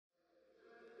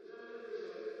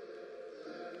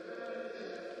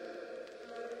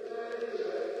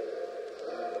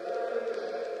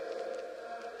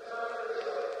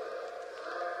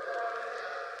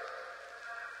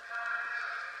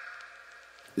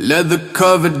Leather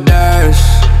covered dash,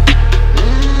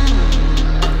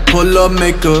 pull up,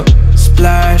 make a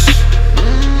splash.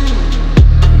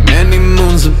 Many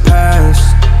moons have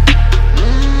passed.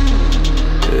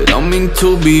 Don't mean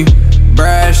to be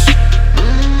brash.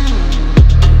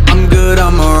 I'm good,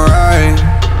 I'm alright.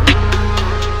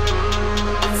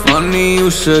 Funny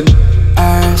you should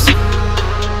ask.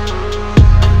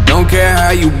 Don't care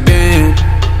how you been,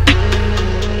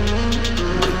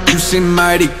 but you seem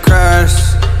mighty crushed.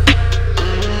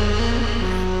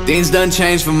 Things done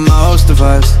changed for most of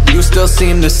us. You still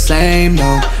seem the same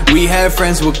though. We had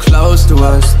friends who were close to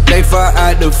us. They far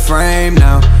out the frame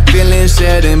now. Feelings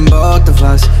shared in both of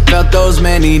us. Felt those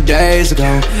many days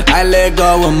ago. I let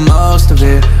go of most of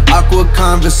it. Awkward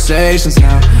conversations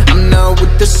now. I'm not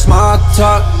with the small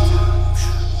talk.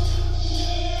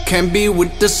 Can't be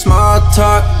with the small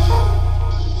talk.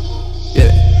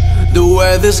 Yeah. The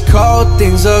weather's cold,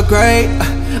 things are great.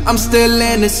 I'm still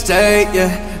in the state,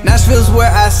 yeah. Nashville's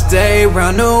where I stay,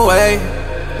 round the way.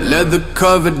 Leather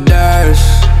covered dash,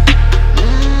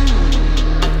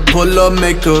 pull up,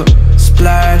 make a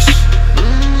splash.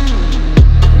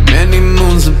 Many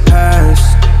moons have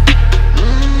passed.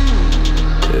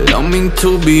 Don't mean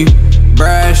to be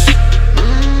brash.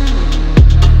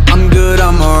 I'm good,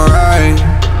 I'm alright.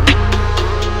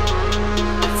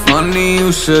 Funny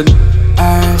you should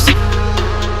ask.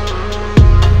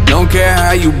 Don't care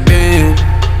how you been,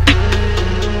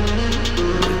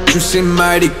 you seem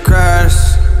mighty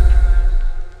crushed.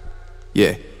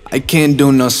 Yeah, I can't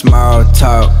do no small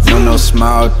talk, no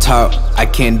small talk. I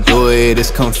can't do it,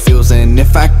 it's confusing.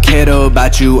 If I cared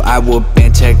about you, I would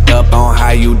been checked up on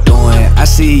how you doing. I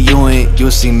see you and you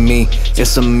see me,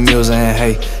 it's amusing.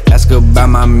 Hey, ask about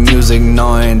my music,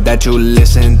 knowing that you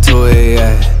listen to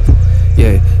it.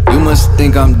 Yeah, you must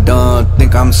think I'm dumb,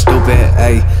 think I'm stupid,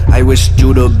 ayy. I wished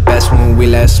you the best when we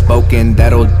last spoke, and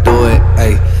that'll do it,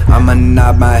 ayy. I'ma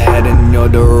nod my head in your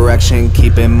direction,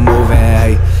 keep it moving,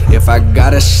 ayy. If I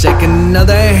gotta shake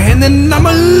another hand, then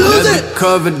I'ma lose it. Leather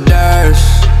covered dash,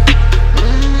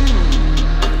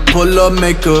 pull up,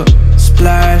 make a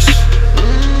splash.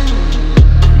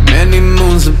 Many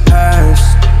moons have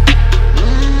passed.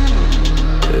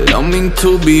 Don't mean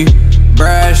to be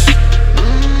brash.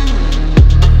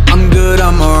 I'm good,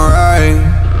 I'm alright.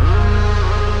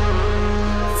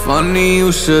 Funny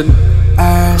you should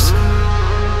ask.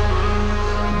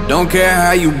 Don't care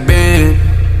how you been,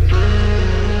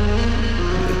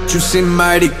 but you seem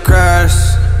mighty crushed.